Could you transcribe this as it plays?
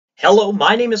Hello,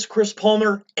 my name is Chris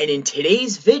Palmer, and in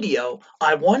today's video,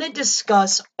 I want to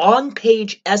discuss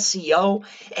on-page SEO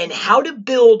and how to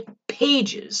build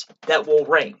pages that will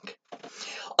rank.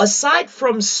 Aside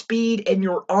from speed and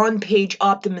your on-page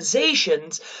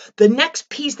optimizations, the next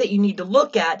piece that you need to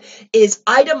look at is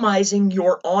itemizing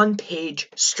your on-page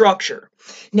structure.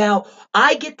 Now,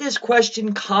 I get this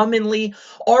question commonly,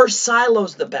 are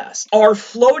silos the best? Are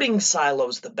floating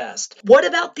silos the best? What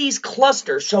about these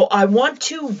clusters? So I want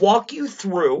to walk you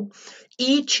through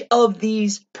each of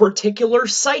these particular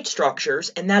site structures,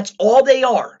 and that's all they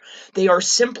are. They are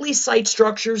simply site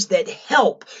structures that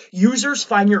help users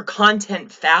find your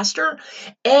content faster,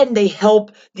 and they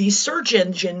help these search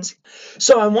engines.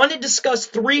 So I want to discuss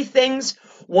three things.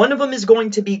 One of them is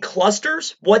going to be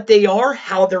clusters, what they are,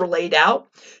 how they're laid out.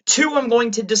 Two, I'm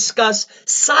going to discuss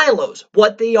silos,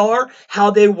 what they are,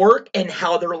 how they work, and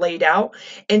how they're laid out.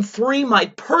 And three, my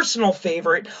personal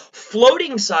favorite,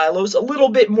 floating silos, a little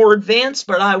bit more advanced,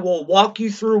 but I will walk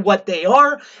you through what they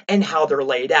are and how they're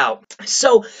laid out.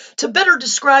 So to better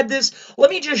describe this, let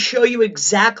me just show you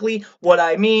exactly what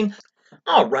I mean.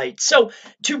 All right, so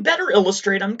to better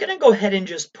illustrate, I'm going to go ahead and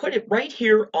just put it right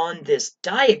here on this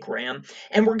diagram,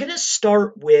 and we're going to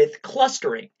start with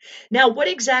clustering. Now, what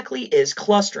exactly is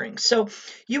clustering? So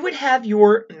you would have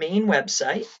your main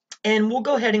website, and we'll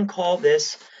go ahead and call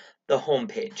this the home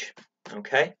page,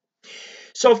 okay?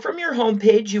 So from your home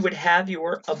page, you would have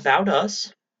your About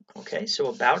Us, okay, so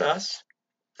About Us.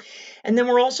 And then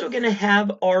we're also going to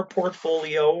have our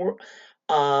portfolio,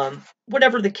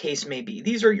 whatever the case may be.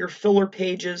 These are your filler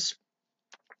pages.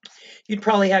 You'd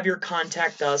probably have your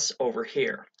Contact Us over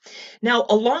here. Now,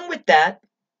 along with that,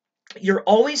 you're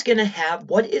always going to have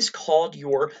what is called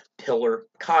your pillar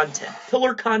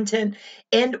content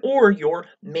and or your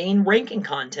main ranking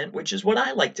content, which is what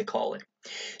I like to call it.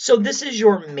 So this is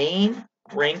your main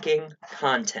ranking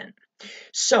content.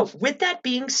 So with that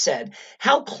being said,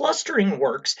 how clustering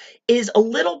works is a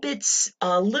little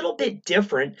bit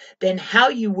different than how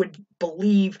you would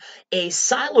believe a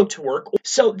silo to work.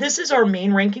 So this is our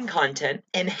main ranking content,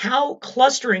 and how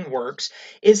clustering works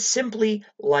is simply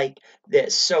like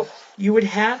this. So you would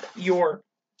have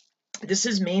this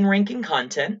is main ranking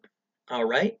content, all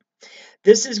right?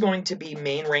 This is going to be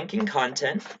main ranking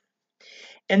content,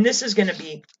 and this is going to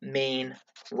be main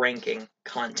ranking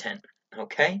content.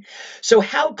 Okay, so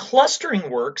how clustering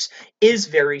works is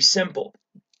very simple.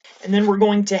 And then we're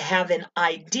going to have an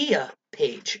idea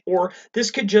page, or this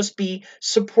could just be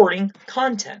supporting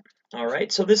content. All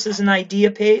right, so this is an idea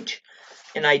page,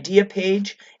 an idea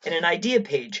page, and an idea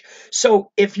page. So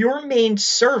if your main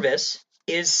service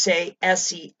is, say,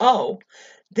 SEO,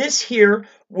 this here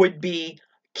would be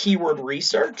keyword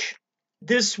research.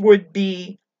 This would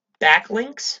be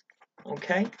backlinks.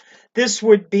 Okay, this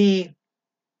would be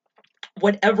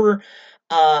whatever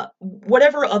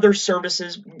other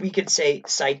services. We could say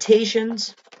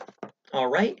citations. All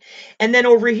right, and then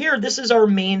over here, this is our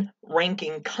main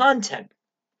ranking content.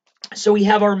 So we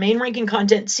have our main ranking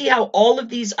content. See how all of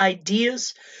these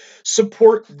ideas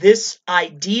support this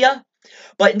idea,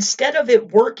 but instead of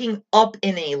it working up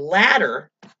in a ladder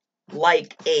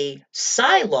like a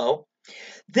silo,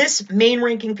 this main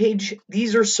ranking page,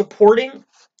 these are supporting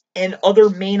and other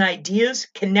main ideas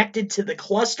connected to the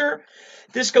cluster.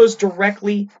 This goes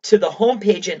directly to the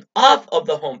homepage and off of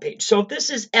the homepage. So if this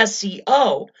is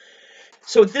SEO,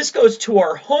 so this goes to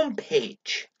our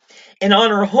homepage. And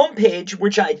on our homepage,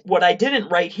 what I didn't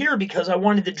write here because I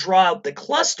wanted to draw out the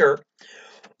cluster,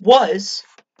 was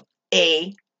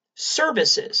a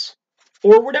services,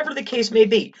 or whatever the case may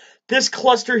be. This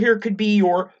cluster here could be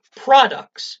your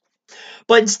products.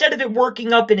 But instead of it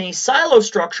working up in a silo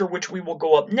structure, which we will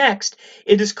go up next,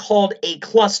 it is called a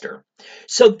cluster.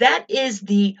 So that is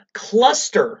the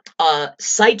cluster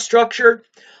site structure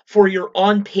for your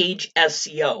on-page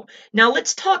SEO. Now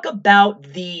let's talk about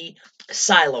the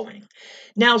siloing.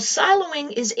 Now,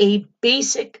 siloing is a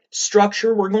basic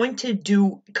structure. We're going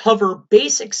to cover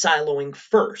basic siloing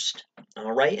first,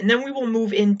 all right? And then we will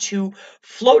move into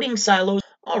floating silos.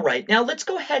 All right, now let's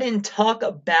go ahead and talk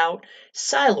about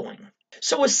siloing.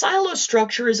 So a silo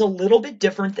structure is a little bit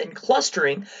different than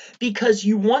clustering because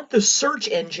you want the search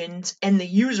engines and the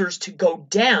users to go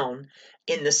down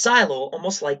in the silo,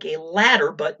 almost like a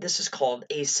ladder, but this is called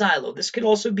a silo. This could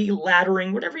also be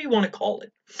laddering, whatever you want to call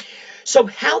it. So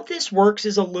how this works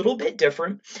is a little bit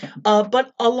different,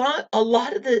 but a lot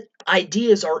of the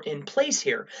ideas are in place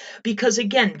here, because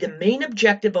again, the main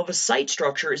objective of a site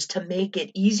structure is to make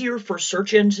it easier for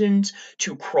search engines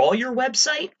to crawl your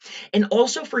website and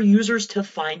also for users to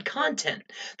find content.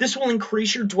 This will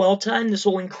increase your dwell time. This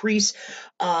will increase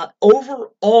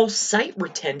overall site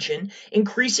retention,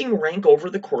 increasing rank over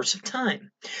the course of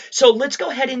time. So let's go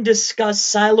ahead and discuss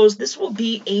silos. This will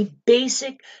be a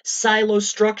basic silo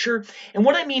structure, and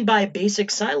what I mean by a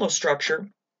basic silo structure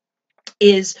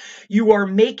is you are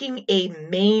making a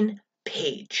main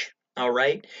page. All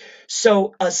right.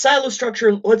 So a silo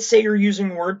structure, let's say you're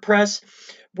using WordPress,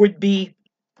 would be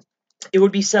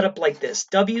set up like this: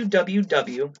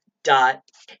 www dot,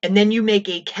 and then you make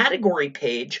a category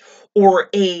page or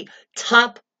a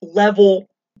top level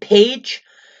page.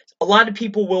 A lot of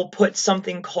people will put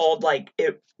something called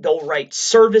they'll write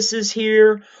services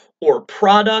here or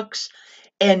products,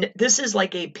 and this is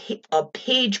like a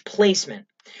page placement.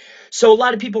 So a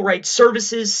lot of people write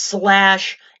services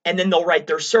slash, and then they'll write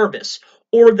their service,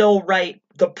 or they'll write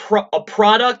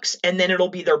products, and then it'll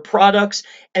be their products,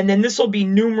 and then this will be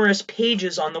numerous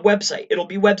pages on the website. It'll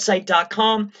be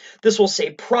website.com. This will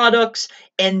say products,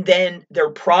 and then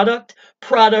their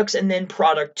products, and then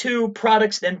product 2,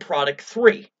 products, then product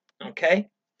 3. Okay.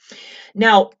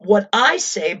 Now, what I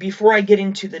say before I get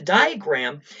into the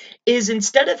diagram is,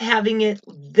 instead of having it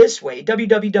this way,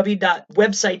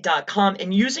 www.website.com,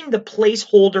 and using the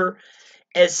placeholder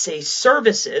as, say,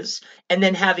 services, and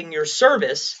then having your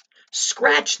service,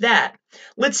 scratch that.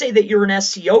 Let's say that you're an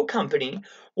SEO company.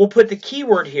 We'll put the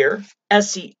keyword here,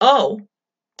 SEO,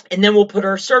 and then we'll put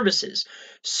our services.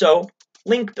 So,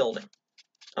 link building.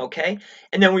 Okay?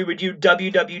 And then we would do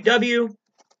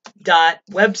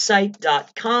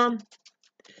www.website.com,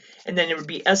 and then it would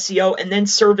be SEO, and then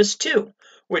service 2,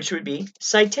 which would be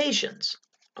citations.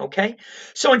 Okay,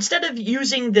 so instead of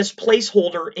using this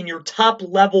placeholder in your top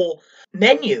level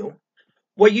menu,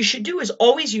 what you should do is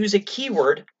always use a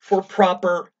keyword for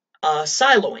proper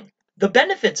siloing. The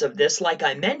benefits of this, like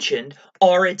I mentioned,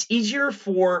 are it's easier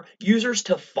for users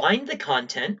to find the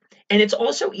content, and it's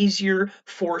also easier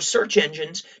for search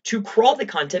engines to crawl the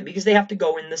content because they have to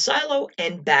go in the silo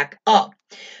and back up.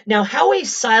 Now, how a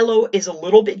silo is a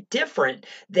little bit different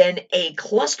than a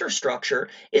cluster structure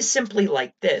is simply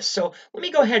like this. So let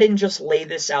me go ahead and just lay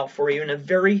this out for you in a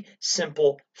very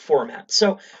simple format.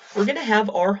 So we're going to have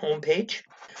our home page.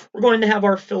 We're going to have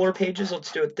our filler pages.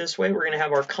 Let's do it this way. We're going to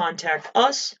have our contact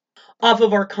us. Off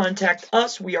of our contact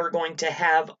us, we are going to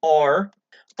have our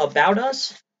about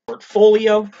us,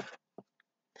 portfolio.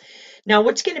 Now,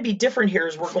 what's going to be different here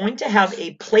is we're going to have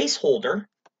a placeholder.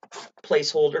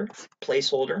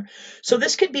 So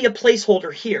this could be a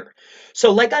placeholder here.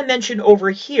 So like I mentioned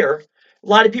over here, a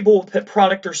lot of people will put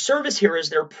product or service here as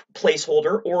their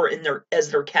placeholder or as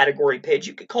their category page.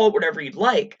 You could call it whatever you'd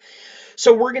like.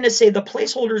 So we're going to say the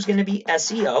placeholder is going to be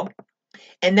SEO,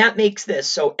 and that makes this.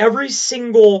 So every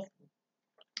single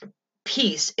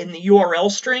piece in the URL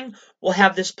string will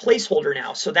have this placeholder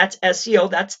now. So that's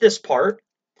SEO, that's this part.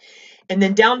 And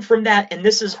then down from that, and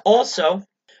this is also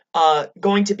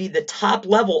going to be the top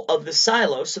level of the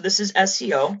silo. So this is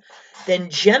SEO. Then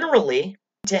generally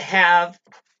to have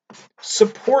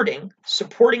supporting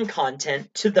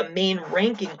content to the main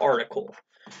ranking article.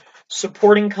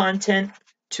 Supporting content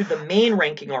to the main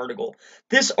ranking article.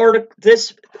 This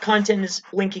content is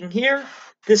linking here.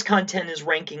 This content is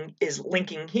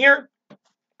linking here.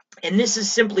 And this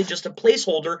is simply just a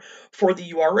placeholder for the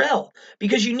URL,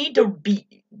 because you need to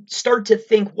start to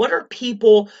think, what are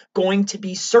people going to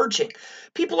be searching?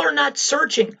 People are not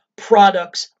searching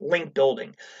products link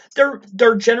building.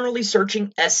 They're generally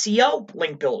searching SEO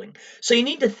link building. So you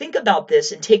need to think about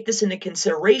this and take this into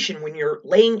consideration when you're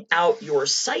laying out your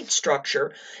site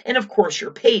structure and of course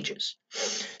your pages.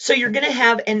 So you're going to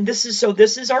have, and this is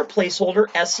our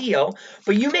placeholder SEO,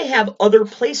 but you may have other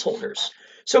placeholders.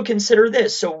 So consider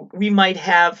this. So we might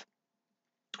have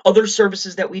other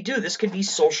services that we do. This could be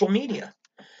social media.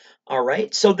 All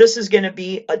right. So this is going to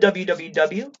be a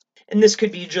www, and this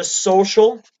could be just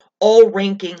social, all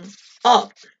ranking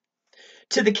up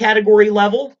to the category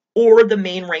level or the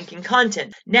main ranking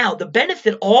content. Now, the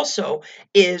benefit also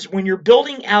is when you're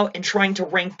building out and trying to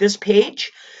rank this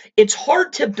page, it's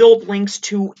hard to build links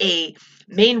to a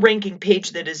main ranking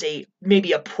page that is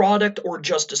maybe a product or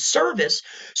just a service.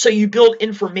 So you build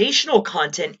informational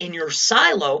content in your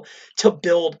silo to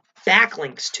build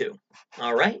backlinks to.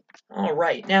 All right.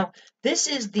 Now, this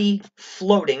is the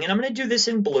floating, and I'm going to do this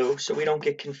in blue so we don't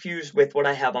get confused with what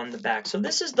I have on the back. So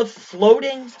this is the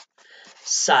floating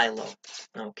silo.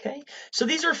 Okay, so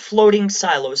these are floating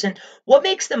silos, and what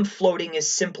makes them floating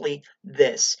is simply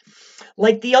this.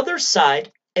 Like the other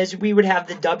side, as we would have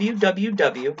the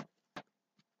www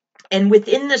And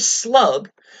within the slug,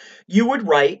 you would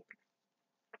write,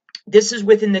 this is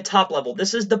within the top level.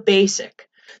 This is the basic.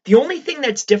 The only thing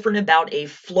that's different about a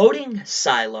floating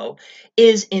silo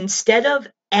is instead of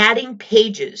adding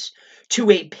pages to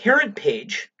a parent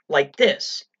page like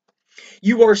this,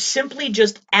 you are simply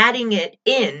just adding it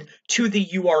in to the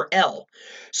URL.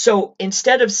 So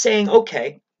instead of saying,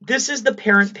 okay, this is the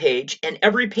parent page, and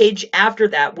every page after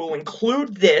that will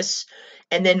include this,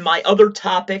 and then my other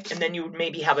topic, and then you would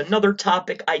maybe have another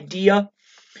topic idea.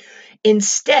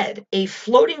 Instead, a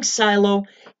floating silo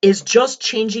is just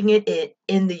changing it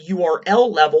in the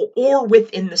URL level or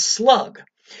within the slug.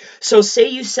 So say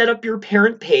you set up your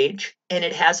parent page and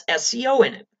it has SEO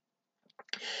in it.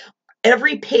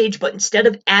 Every page, but instead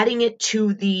of adding it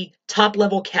to the top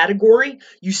level category,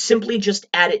 you simply just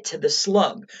add it to the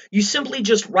slug. You simply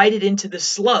just write it into the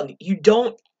slug. You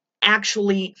don't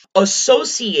actually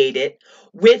associate it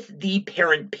with the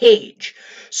parent page.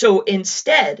 So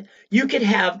instead, you could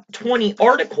have 20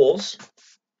 articles,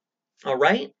 all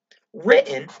right,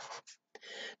 written.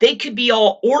 They could be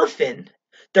all orphaned.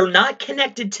 They're not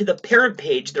connected to the parent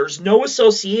page. There's no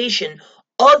association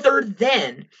other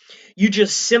than you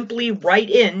just simply write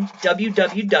in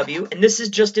www, and this is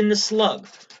just in the slug,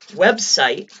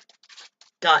 website.com,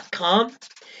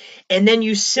 and then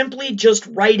you simply just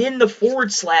write in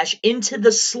the / into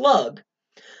the slug,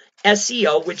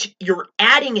 SEO, which you're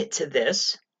adding it to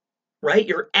this, right?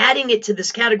 You're adding it to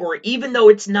this category, even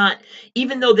though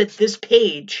that this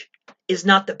page is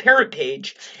not the parent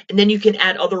page, and then you can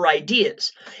add other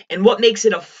ideas. And what makes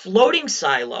it a floating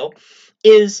silo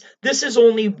is this is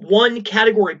only one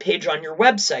category page on your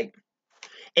website,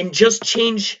 and just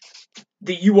change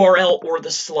the URL or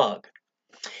the slug.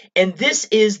 And this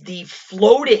is the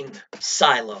floating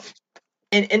silo.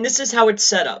 And this is how it's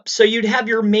set up. So you'd have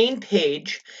your main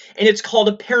page, and it's called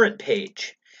a parent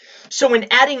page. So when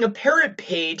adding a parent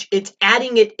page, it's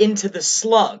adding it into the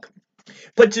slug.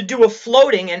 But to do a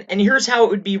floating, and here's how it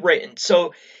would be written.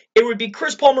 So it would be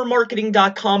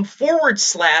chrispalmermarketing.com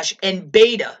 / and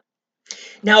beta.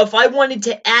 Now, if I wanted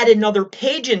to add another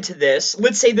page into this,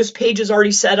 let's say this page is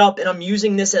already set up and I'm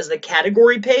using this as the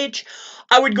category page,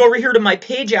 I would go over here to my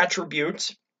page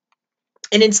attributes,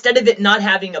 and instead of it not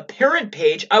having a parent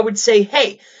page, I would say,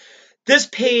 hey, this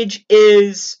page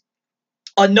is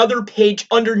another page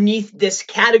underneath this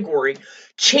category,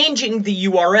 changing the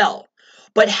URL.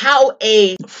 But how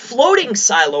a floating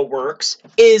silo works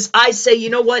is I say, you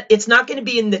know what, it's not going to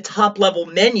be in the top level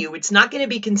menu. It's not going to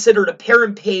be considered a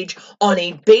parent page on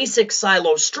a basic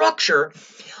silo structure.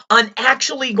 I'm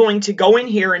actually going to go in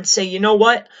here and say, you know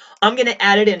what, I'm going to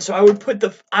add it in. So I would put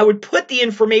the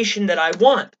information that I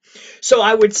want. So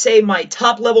I would say my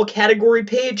top level category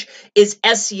page is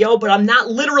SEO, but I'm not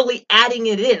literally adding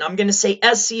it in. I'm going to say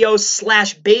SEO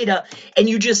 / beta, and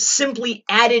you just simply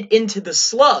add it into the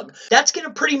slug. That's going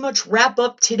to pretty much wrap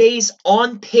up today's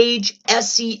on-page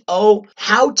SEO,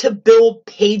 how to build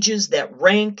pages that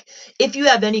rank. If you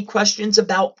have any questions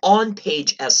about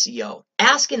on-page SEO,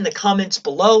 ask in the comments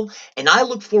below, and I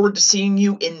look forward to seeing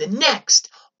you in the next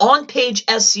on-page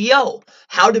SEO,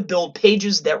 how to build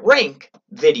pages that rank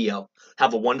video.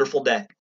 Have a wonderful day.